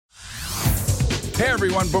Hey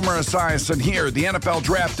everyone, Boomer Esiason here. The NFL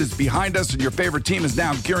Draft is behind us and your favorite team is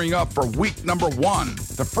now gearing up for week number 1.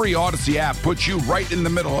 The free Odyssey app puts you right in the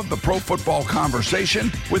middle of the pro football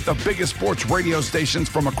conversation with the biggest sports radio stations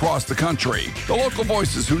from across the country. The local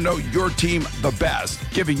voices who know your team the best,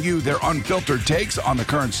 giving you their unfiltered takes on the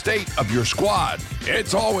current state of your squad.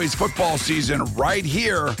 It's always football season right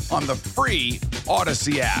here on the free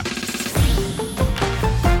Odyssey app.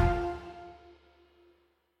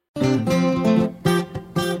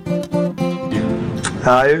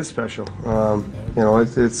 It is special.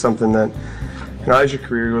 It's something that, as your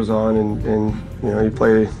career goes on and you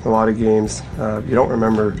play a lot of games, you don't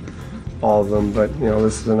remember all of them, but,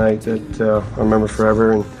 this is a night that I remember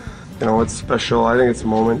forever. And, it's special. I think it's a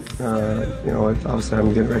moment, obviously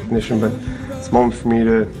I'm getting recognition, but it's a moment for me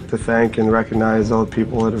to thank and recognize all the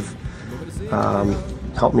people that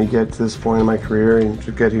have helped me get to this point in my career and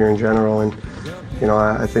to get here in general. And,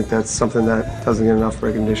 I think that's something that doesn't get enough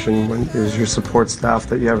recognition when is your support staff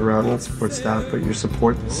that you have around, not support staff, but your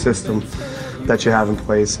support system that you have in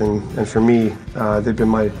place. And for me, they've been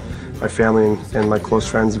my family and my close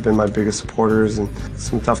friends have been my biggest supporters, and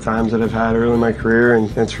some tough times that I've had early in my career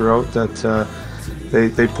and throughout that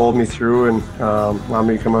they pulled me through and allowed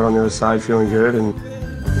me to come out on the other side feeling good. And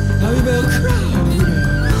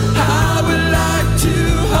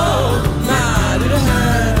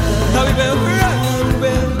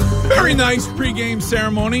very nice pregame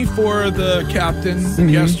ceremony for the captain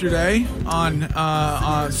yesterday on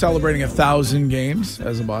celebrating 1,000 games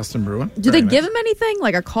as a Boston Bruin. Do they give him anything,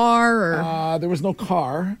 like a car? Or? There was no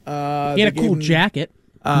car. He had a cool jacket.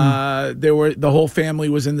 The whole family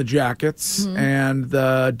was in the jackets, and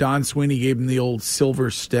Don Sweeney gave him the old silver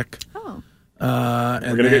stick. Oh. We're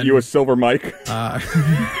going to get you a silver mic.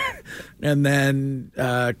 And then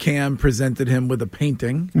Cam presented him with a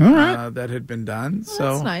painting that had been done. So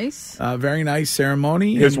that's nice. Very nice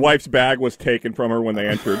ceremony. His wife's bag was taken from her when they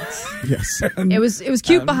entered. Yes. It was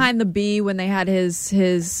cute behind the B when they had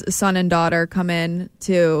his son and daughter come in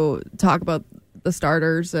to talk about the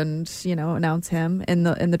starters and announce him in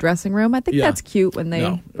the dressing room. I think that's cute when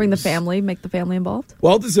they bring the family, make the family involved.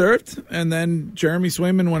 Well deserved. And then Jeremy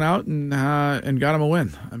Swayman went out and got him a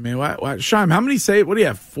win. I mean, Shime, how many saves? What do you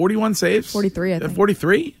have? 41 saves? 43, I think.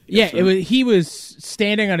 43? Yeah, he was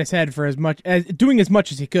standing on his head for doing as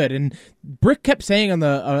much as he could. And Brick kept saying on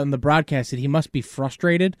the broadcast that he must be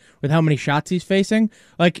frustrated with how many shots he's facing.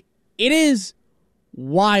 Like, it is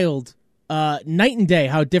wild. Night and day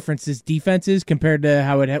how different his defense is compared to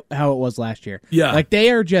how it was last year. Yeah. Like they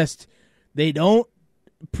don't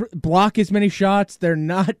block as many shots. They're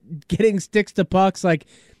not getting sticks to pucks. Like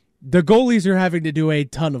the goalies are having to do a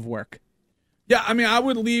ton of work. Yeah, I mean, I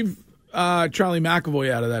would leave Charlie McAvoy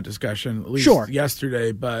out of that discussion, at least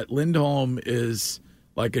yesterday, but Lindholm is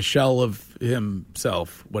like a shell of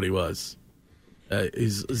himself, what he was.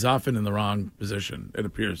 He's often in the wrong position, it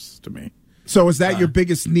appears to me. So is that your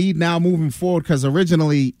biggest need now moving forward? Because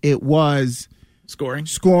originally it was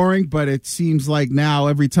scoring, but it seems like now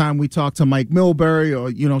every time we talk to Mike Milbury or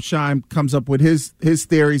Shime comes up with his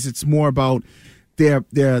theories, it's more about their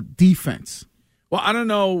defense. Well, I don't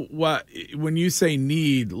know when you say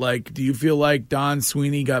need, like, do you feel like Don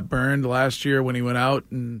Sweeney got burned last year when he went out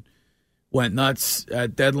and went nuts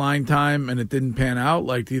at deadline time and it didn't pan out?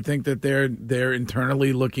 Like, do you think that they're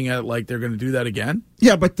internally looking at like they're going to do that again?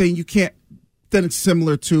 Yeah, but then you can't. Then it's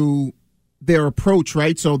similar to their approach,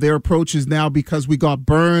 right? So their approach is now because we got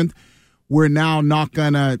burned, we're now not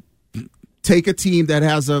going to take a team that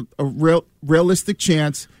has a realistic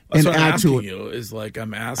chance and add to it.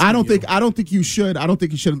 I'm asking I don't think you should. I don't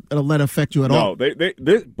think you should let it affect you at all. No,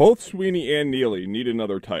 they both Sweeney and Neely need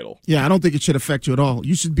another title. Yeah, I don't think it should affect you at all.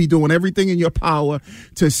 You should be doing everything in your power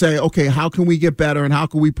to say, okay, how can we get better and how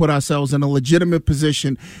can we put ourselves in a legitimate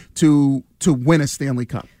position to win a Stanley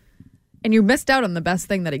Cup? And you missed out on the best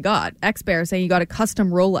thing that he got. X-Bear saying he got a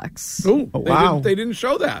custom Rolex. Oh, wow. They didn't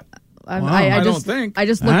show that. I don't think. I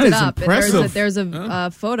just looked it up. Impressive. And there's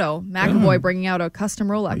a photo. McAvoy bringing out a custom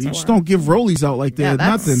Rolex. You just don't give Rollies out like that.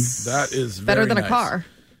 Nothing. That is better than nice. A car.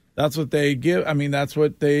 That's what they give. I mean, that's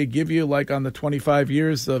what they give you, like on the 25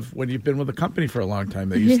 years of when you've been with a company for a long time.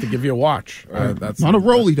 They used to give you a watch. That's not a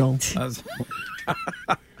Rollie, though.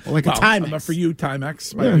 Like a Timex. For you,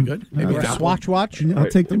 Timex might be good. Maybe a Swatch watch. Yeah, I'll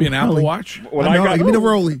take maybe an Apple Watch. When I got, give me the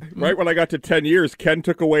Rollie. Right when I got to 10 years, Ken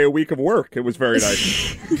took away a week of work. It was very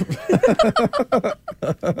nice.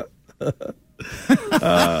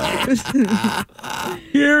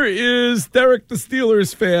 Here is Derek, the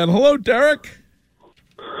Steelers fan. Hello, Derek.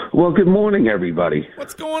 Well, good morning, everybody.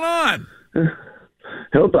 What's going on?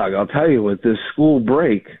 Hill Dog, I'll tell you, with this school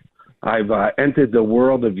break, I've entered the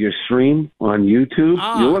world of your stream on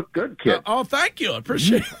YouTube. You look good, kid. Thank you. I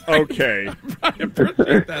appreciate it. Okay. I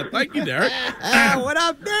appreciate that. Thank you, Derek. What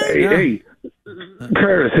up, Dave? Hey,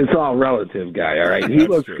 Curtis, it's all relative, guy, all right? He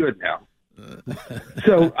looks good now.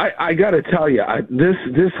 So I got to tell you,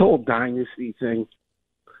 this whole dynasty thing,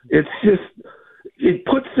 it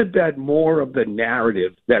puts to bed more of the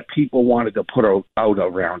narrative that people wanted to put out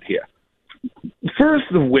around here.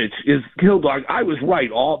 First of which is Killdog. I was right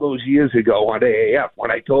all those years ago on AAF when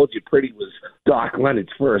I told you Pretty was Doc Leonard's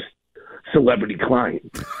first celebrity client.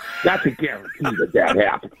 That's a guarantee that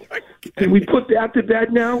happened. Can we put that to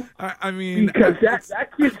bed now? I mean, because that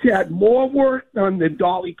kid's had more work done than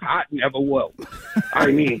Dolly Parton ever will. I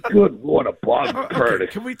mean, good Lord above, Curtis.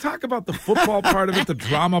 Can we talk about the football part of it, the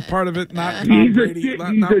drama part of it? Not Tom he's Brady. He's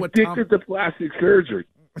addicted to plastic surgery.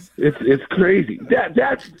 It's crazy.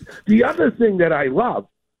 That's the other thing that I love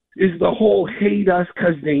is the whole hate us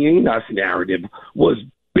because they ain't us narrative was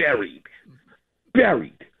buried.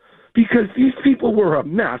 Because these people were a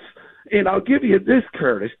mess. And I'll give you this,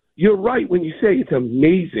 Curtis. You're right when you say it's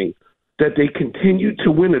amazing that they continued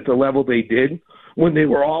to win at the level they did when they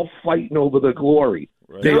were all fighting over the glory.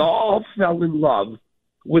 Right. They all fell in love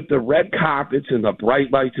with the red carpets and the bright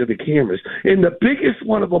lights of the cameras. And the biggest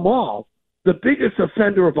one of them all, the biggest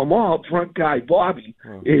offender of them all, drunk guy Bobby,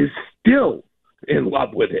 is still in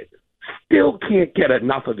love with it. Still can't get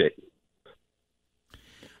enough of it.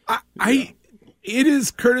 It is,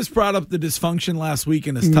 Curtis brought up the dysfunction last week,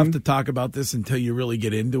 and it's tough to talk about this until you really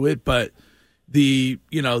get into it. But the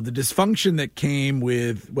dysfunction that came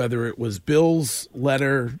with whether it was Bill's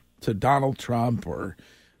letter to Donald Trump or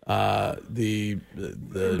But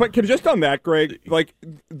just on that, Greg, like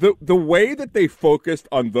the way that they focused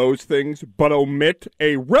on those things, but omit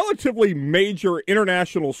a relatively major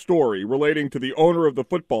international story relating to the owner of the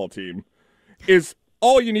football team, is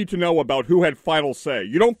all you need to know about who had final say.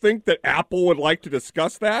 You don't think that Apple would like to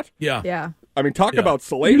discuss that? Yeah. I mean, talk about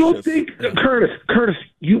salacious. You don't think, Curtis,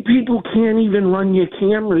 you people can't even run your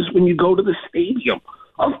cameras when you go to the stadium.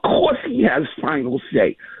 Of course he has final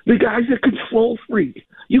say. The guy's a control freak.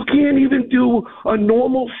 You can't even do a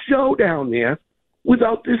normal show down there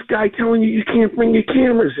without this guy telling you can't bring your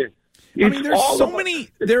cameras in. I mean, there's so many.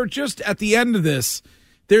 They're just at the end of this.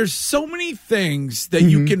 There's so many things that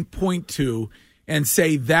you can point to and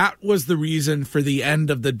say that was the reason for the end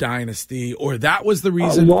of the dynasty, or that was the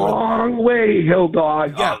reason. A long way, Hill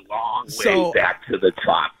Dog. Yeah. A long way back to the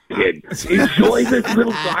top, kid. Enjoy this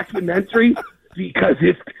little documentary because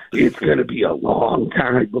it's going to be a long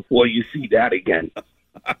time before you see that again.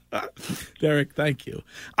 Derek, thank you.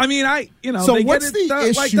 I mean, So they what's get it, the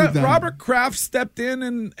issue like that. then? Robert Kraft stepped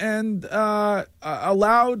in and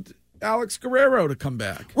allowed Alex Guerrero to come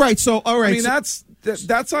back. Right. So all right. I mean,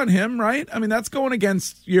 that's on him, right? I mean, that's going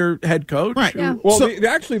against your head coach. Right. Yeah. Well,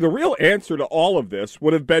 the real answer to all of this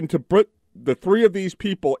would have been to put the three of these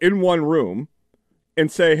people in one room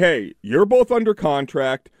and say, hey, you're both under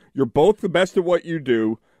contract. You're both the best at what you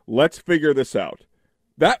do. Let's figure this out.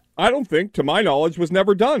 That, I don't think, to my knowledge, was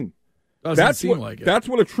never done. Doesn't seem like it. That's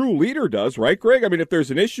what a true leader does, right, Greg? I mean, if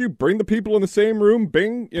there's an issue, bring the people in the same room,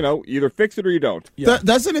 bing, either fix it or you don't. Yeah.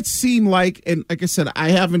 Doesn't it seem like, and like I said,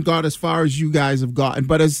 I haven't got as far as you guys have gotten,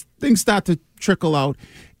 but as things start to trickle out,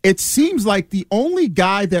 it seems like the only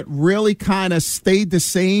guy that really kind of stayed the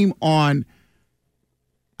same on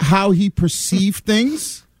how he perceived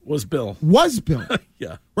things was Bill.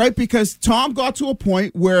 Yeah. Right? Because Tom got to a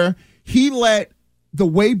point where he let the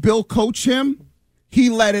way Bill coached him, he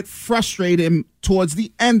let it frustrate him towards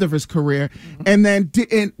the end of his career, and then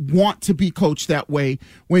didn't want to be coached that way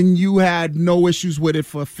when you had no issues with it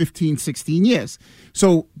for 15, 16 years.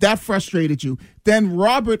 So that frustrated you. Then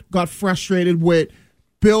Robert got frustrated with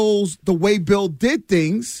the way Bill did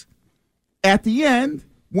things at the end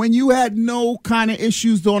when you had no kind of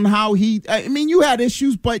issues on how you had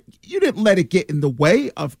issues, but you didn't let it get in the way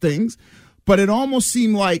of things. But it almost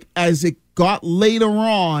seemed like as it got later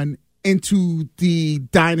on into the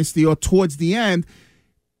dynasty or towards the end,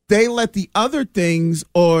 they let the other things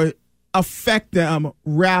or affect them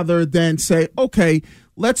rather than say, okay,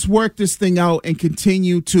 let's work this thing out and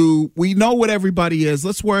continue to, we know what everybody is.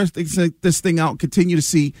 Let's work this thing out and continue to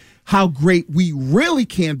see how great we really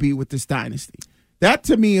can be with this dynasty. That,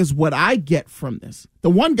 to me, is what I get from this. The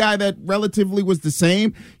one guy that relatively was the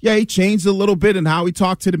same, he changed a little bit in how he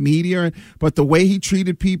talked to the media, but the way he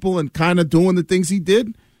treated people and kind of doing the things he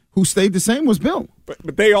did, who stayed the same was Bill.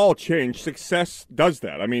 But they all change. Success does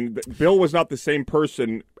that. I mean, Bill was not the same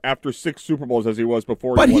person after 6 Super Bowls as he was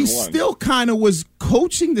before he won one. But he still kind of was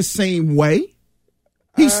coaching the same way.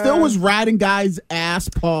 He still was riding guys' ass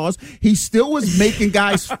paws. He still was making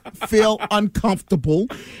guys feel uncomfortable.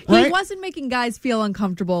 Right? He wasn't making guys feel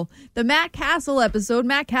uncomfortable. The Matt Castle episode,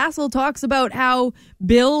 Matt Castle talks about how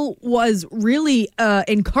Bill was really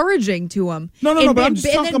encouraging to him. No, but I'm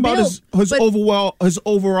just talking about his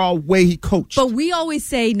overall way he coached. But we always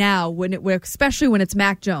say now, especially when it's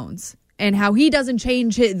Mac Jones, and how he doesn't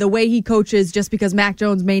change the way he coaches just because Mac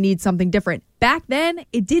Jones may need something different. Back then,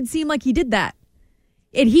 it did seem like he did that.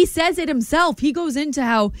 And he says it himself. He goes into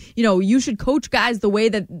how, you should coach guys the way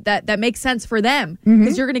that makes sense for them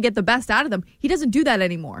because you're going to get the best out of them. He doesn't do that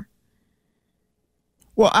anymore.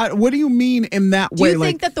 Well, what do you mean in that way? Do you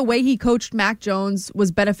think that the way he coached Mac Jones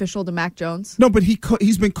was beneficial to Mac Jones? No, but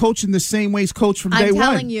he's been coaching the same way he's coached from day one.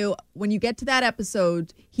 I'm telling you, when you get to that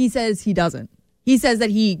episode, he says he doesn't. He says that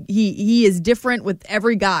he is different with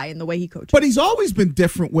every guy in the way he coaches. But he's always been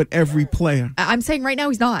different with every player. I'm saying right now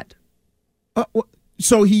he's not.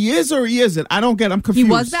 So he is or he isn't? I don't get. I'm confused.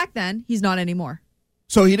 He was back then. He's not anymore.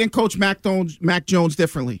 So he didn't coach Mac Jones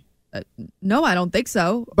differently. No, I don't think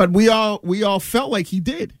so. But we all felt like he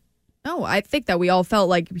did. No, I think that we all felt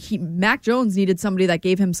like Mac Jones needed somebody that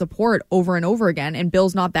gave him support over and over again, and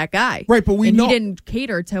Bill's not that guy. Right, but he didn't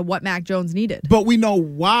cater to what Mac Jones needed. But we know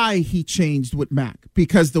why he changed with Mac,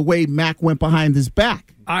 because the way Mac went behind his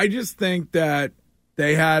back. I just think that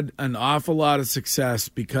they had an awful lot of success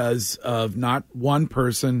because of not one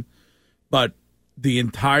person, but the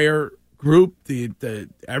entire group, the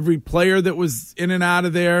every player that was in and out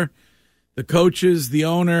of there, the coaches, the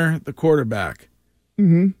owner, the quarterback.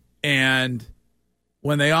 Mm-hmm. And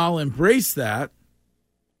when they all embraced that,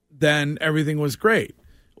 then everything was great.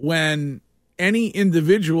 When any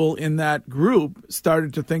individual in that group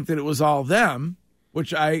started to think that it was all them,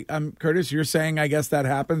 which I'm Curtis, you're saying I guess that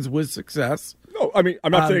happens with success. No, I mean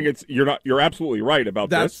I'm not saying you're absolutely right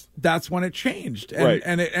about this. That's when it changed. And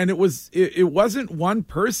right. it wasn't one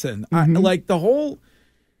person. Mm-hmm. Like the whole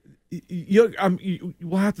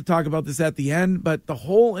we'll have to talk about this at the end, but the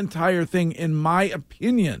whole entire thing, in my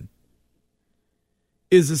opinion,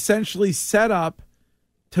 is essentially set up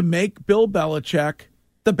to make Bill Belichick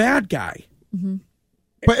the bad guy. Mm-hmm.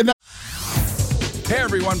 Hey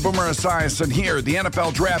everyone, Boomer Esiason here. The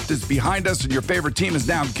NFL Draft is behind us and your favorite team is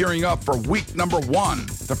now gearing up for week number 1.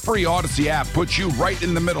 The free Odyssey app puts you right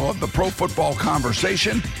in the middle of the pro football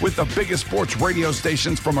conversation with the biggest sports radio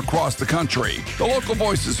stations from across the country. The local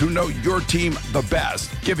voices who know your team the best,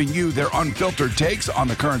 giving you their unfiltered takes on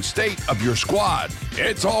the current state of your squad.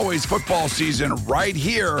 It's always football season right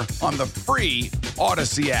here on the free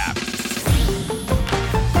Odyssey app.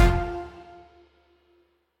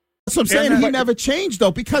 That's what I'm saying. He never changed,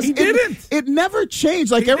 though, because it never changed.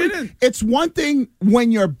 Like it's one thing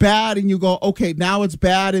when you're bad and you go, okay, now it's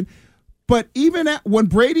bad. But even when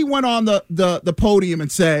Brady went on the podium and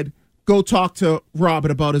said, go talk to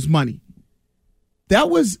Robert about his money, that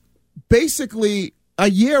was basically a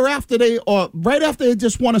year after right after they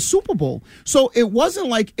just won a Super Bowl. So it wasn't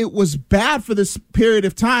like it was bad for this period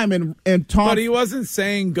of time. And Tom, but he wasn't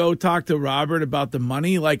saying go talk to Robert about the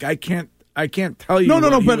money. Like I can't tell you.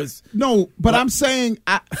 But I'm saying,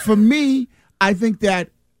 for me, I think that,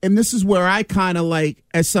 and this is where I kind of like,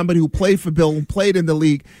 as somebody who played for Bill and played in the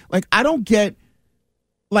league, like I don't get,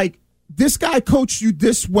 like this guy coached you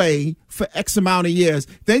this way for X amount of years.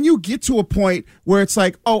 Then you get to a point where it's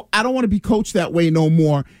like, oh, I don't want to be coached that way no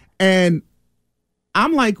more. And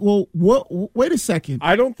I'm like, well, what? Wait a second.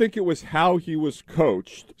 I don't think it was how he was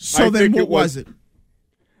coached. So then what was it?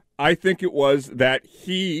 I think it was that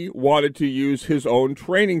he wanted to use his own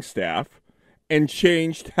training staff and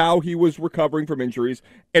changed how he was recovering from injuries.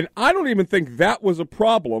 And I don't even think that was a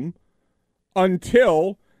problem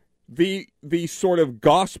until the sort of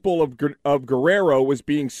gospel of Guerrero was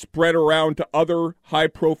being spread around to other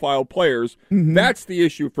high-profile players. Mm-hmm. That's the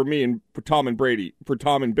issue for me and for Tom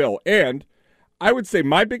and Bill. And I would say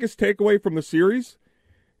my biggest takeaway from the series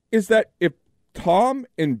is that if Tom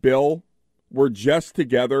and Bill were just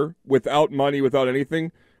together without money, without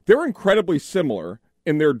anything, they're incredibly similar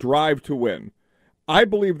in their drive to win. I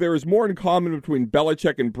believe there is more in common between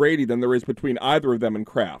Belichick and Brady than there is between either of them and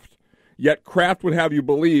Kraft. Yet Kraft would have you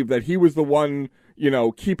believe that he was the one,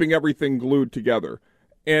 keeping everything glued together.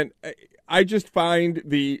 And I just find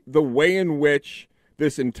the way in which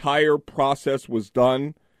this entire process was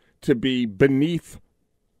done to be beneath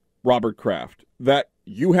Robert Kraft. That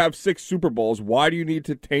you have 6 Super Bowls, why do you need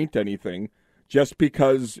to taint anything just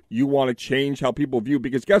because you want to change how people view?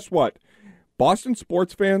 Because guess what? Boston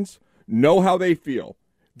sports fans know how they feel.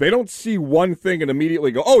 They don't see one thing and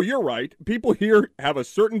immediately go, oh, you're right. People here have a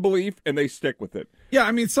certain belief and they stick with it. Yeah,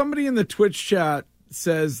 I mean, somebody in the Twitch chat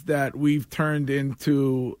says that we've turned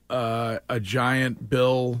into a giant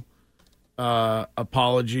Bill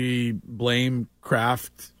apology blame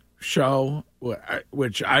Kraft show,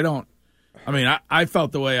 which I don't. I mean, I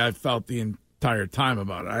felt the way I felt the entire time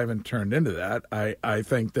about it. I haven't turned into that. I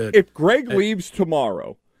think that if Greg leaves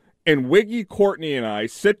tomorrow and Wiggy, Courtney, and I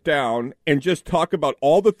sit down and just talk about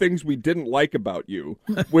all the things we didn't like about you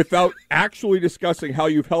without actually discussing how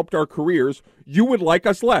you've helped our careers, you would like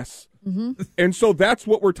us less. Mm-hmm. And so that's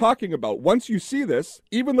what we're talking about. Once you see this,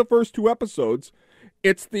 even the first 2 episodes,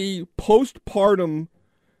 it's the postpartum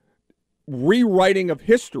rewriting of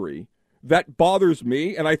history that bothers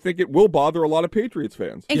me, and I think it will bother a lot of Patriots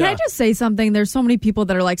fans. And can I just say something? There's so many people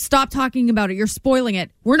that are like, stop talking about it. You're spoiling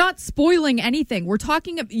it. We're not spoiling anything. We're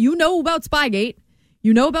talking, you know about Spygate.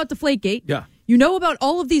 You know about Deflategate. Yeah. You know about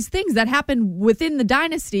all of these things that happen within the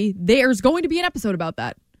dynasty. There's going to be an episode about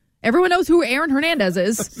that. Everyone knows who Aaron Hernandez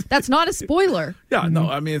is. That's not a spoiler. Yeah,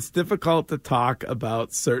 no, I mean, it's difficult to talk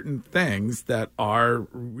about certain things that are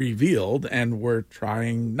revealed, and we're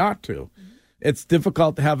trying not to. It's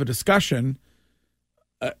difficult to have a discussion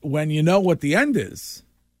when you know what the end is.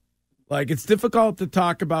 Like, it's difficult to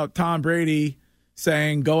talk about Tom Brady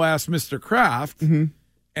saying, go ask Mr. Kraft,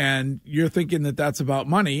 and you're thinking that that's about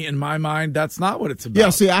money. In my mind, that's not what it's about. Yeah,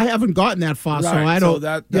 see, I haven't gotten that far, right. so I don't.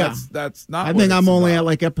 So that's not I what think I'm only about. at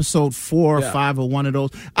like episode 4 or 5 or one of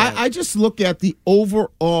those. Right. I just look at the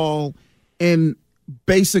overall and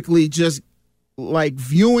basically just like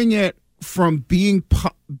viewing it from being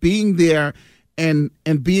there and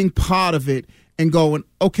being part of it and going,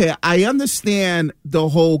 okay, I understand the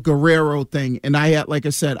whole Guerrero thing, and like I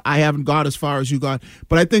said, I haven't got as far as you got,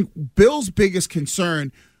 but I think Bill's biggest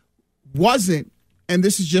concern wasn't, and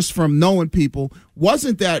this is just from knowing people,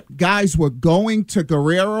 wasn't that guys were going to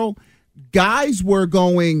Guerrero, guys were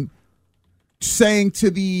saying to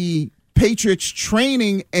the Patriots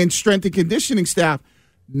training and strength and conditioning staff,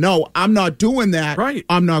 no, I'm not doing that. Right.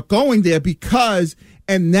 I'm not going there because,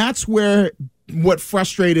 and that's where what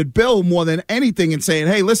frustrated Bill more than anything and saying,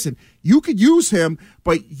 hey, listen, you could use him,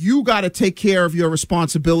 but you got to take care of your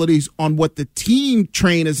responsibilities on what the team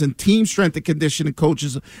trainers and team strength and conditioning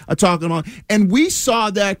coaches are talking about. And we saw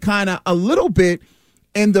that kind of a little bit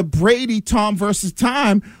in the Brady Tom versus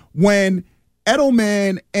time when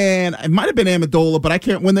Edelman and it might have been Amendola, but I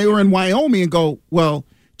can't, when they were in Wyoming and go, well,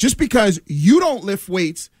 just because you don't lift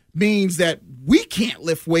weights means that we can't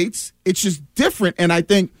lift weights. It's just different. And I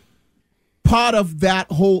think part of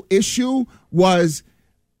that whole issue was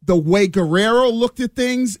the way Guerrero looked at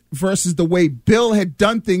things versus the way Bill had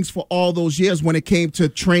done things for all those years when it came to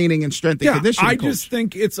training and strength and conditioning. I just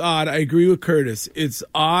think it's odd. I agree with Curtis. It's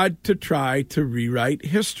odd to try to rewrite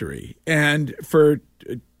history. And for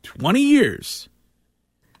 20 years,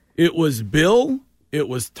 it was Bill, it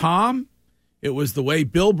was Tom, it was the way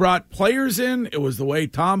Bill brought players in, it was the way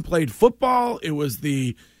Tom played football, it was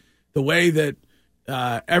the way that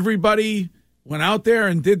everybody went out there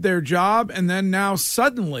and did their job, and then now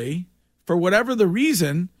suddenly, for whatever the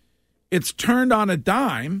reason, it's turned on a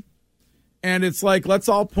dime, and it's like, let's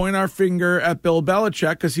all point our finger at Bill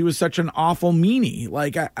Belichick because he was such an awful meanie.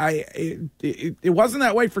 Like, it wasn't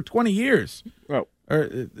that way for 20 years. Oh.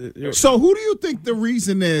 So who do you think the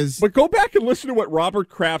reason is? But go back and listen to what Robert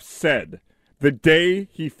Kraft said the day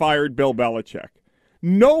he fired Bill Belichick,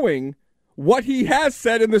 knowing what he has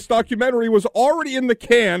said in this documentary was already in the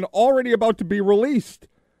can, already about to be released.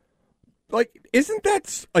 Like, isn't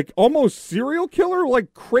that like almost serial killer,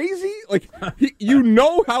 like crazy? Like, you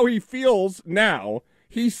know how he feels now.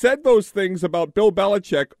 He said those things about Bill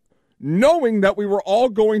Belichick, knowing that we were all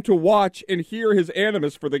going to watch and hear his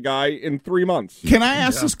animus for the guy in 3 months. Can I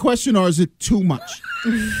ask this question, or is it too much?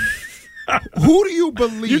 Who do you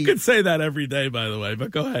believe? You could say that every day, by the way,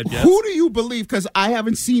 but go ahead. Yes. Who do you believe? Because I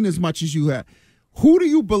haven't seen as much as you have. Who do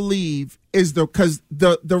you believe is because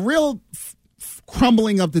the real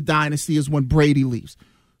crumbling of the dynasty is when Brady leaves.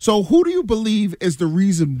 So who do you believe is the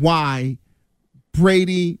reason why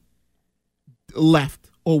Brady left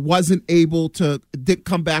or wasn't able to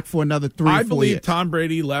come back for another 3 or 4 years? I believe Tom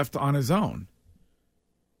Brady left on his own.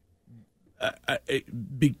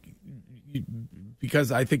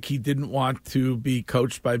 Because I think he didn't want to be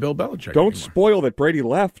coached by Bill Belichick. Don't spoil that Brady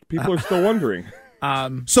left. People are still wondering.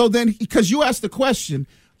 So then, because you asked the question,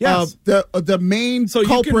 yes, the main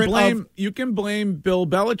culprit you can blame Bill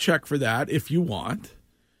Belichick for that if you want.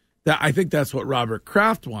 I think that's what Robert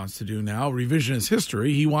Kraft wants to do now. Revisionist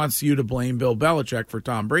history. He wants you to blame Bill Belichick for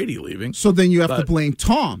Tom Brady leaving. So then you have to blame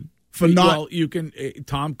Tom for not. Well, you can.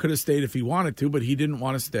 Tom could have stayed if he wanted to, but he didn't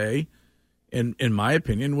want to stay. In my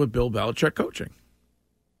opinion, with Bill Belichick coaching.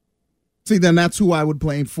 See, then that's who I would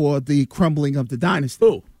blame for the crumbling of the dynasty.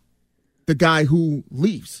 Who? The guy who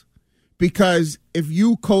leaves. Because if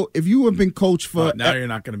you have been coached for now you're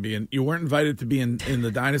not going to be in. You weren't invited to be in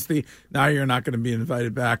the dynasty. Now you're not going to be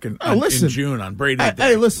invited back in June on Brady Day.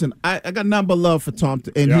 Hey, listen, I got nothing but love for Tom,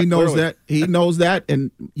 and he knows clearly. that. He knows that,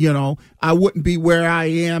 and I wouldn't be where I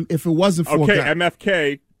am if it wasn't for okay. God.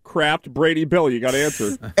 MFK, Kraft, Brady, Bill. You got to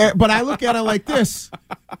answer. But I look at it like this: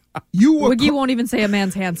 Wiggy won't even say a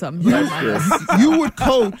man's handsome. You would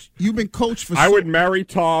coach. You've been coached for. I would marry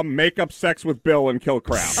Tom, make up sex with Bill, and kill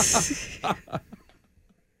Kraft.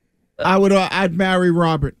 I'd marry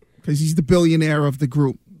Robert because he's the billionaire of the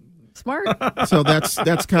group. Smart. So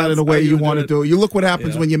that's kind of the way you want to do it. You look what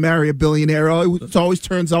happens when you marry a billionaire. It always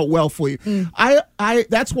turns out well for you. I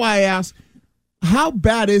that's why I asked, how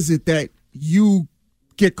bad is it that you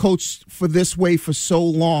get coached for this way for so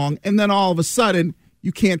long, and then all of a sudden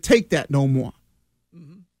you can't take that no more?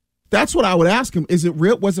 That's what I would ask him. Is it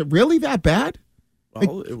real? Was it really that bad?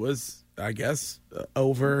 Well, it was, I guess,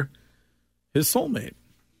 over his soulmate.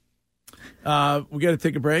 We got to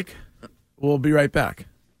take a break. We'll be right back.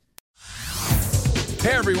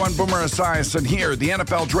 Hey everyone, Boomer Esiason here. The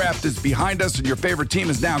NFL Draft is behind us and your favorite team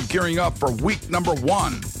is now gearing up for week number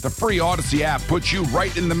 1. The free Odyssey app puts you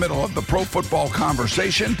right in the middle of the pro football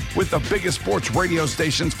conversation with the biggest sports radio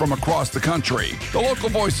stations from across the country. The local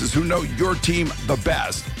voices who know your team the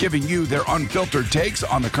best, giving you their unfiltered takes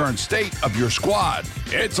on the current state of your squad.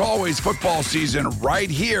 It's always football season right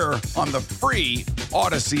here on the free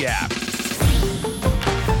Odyssey app.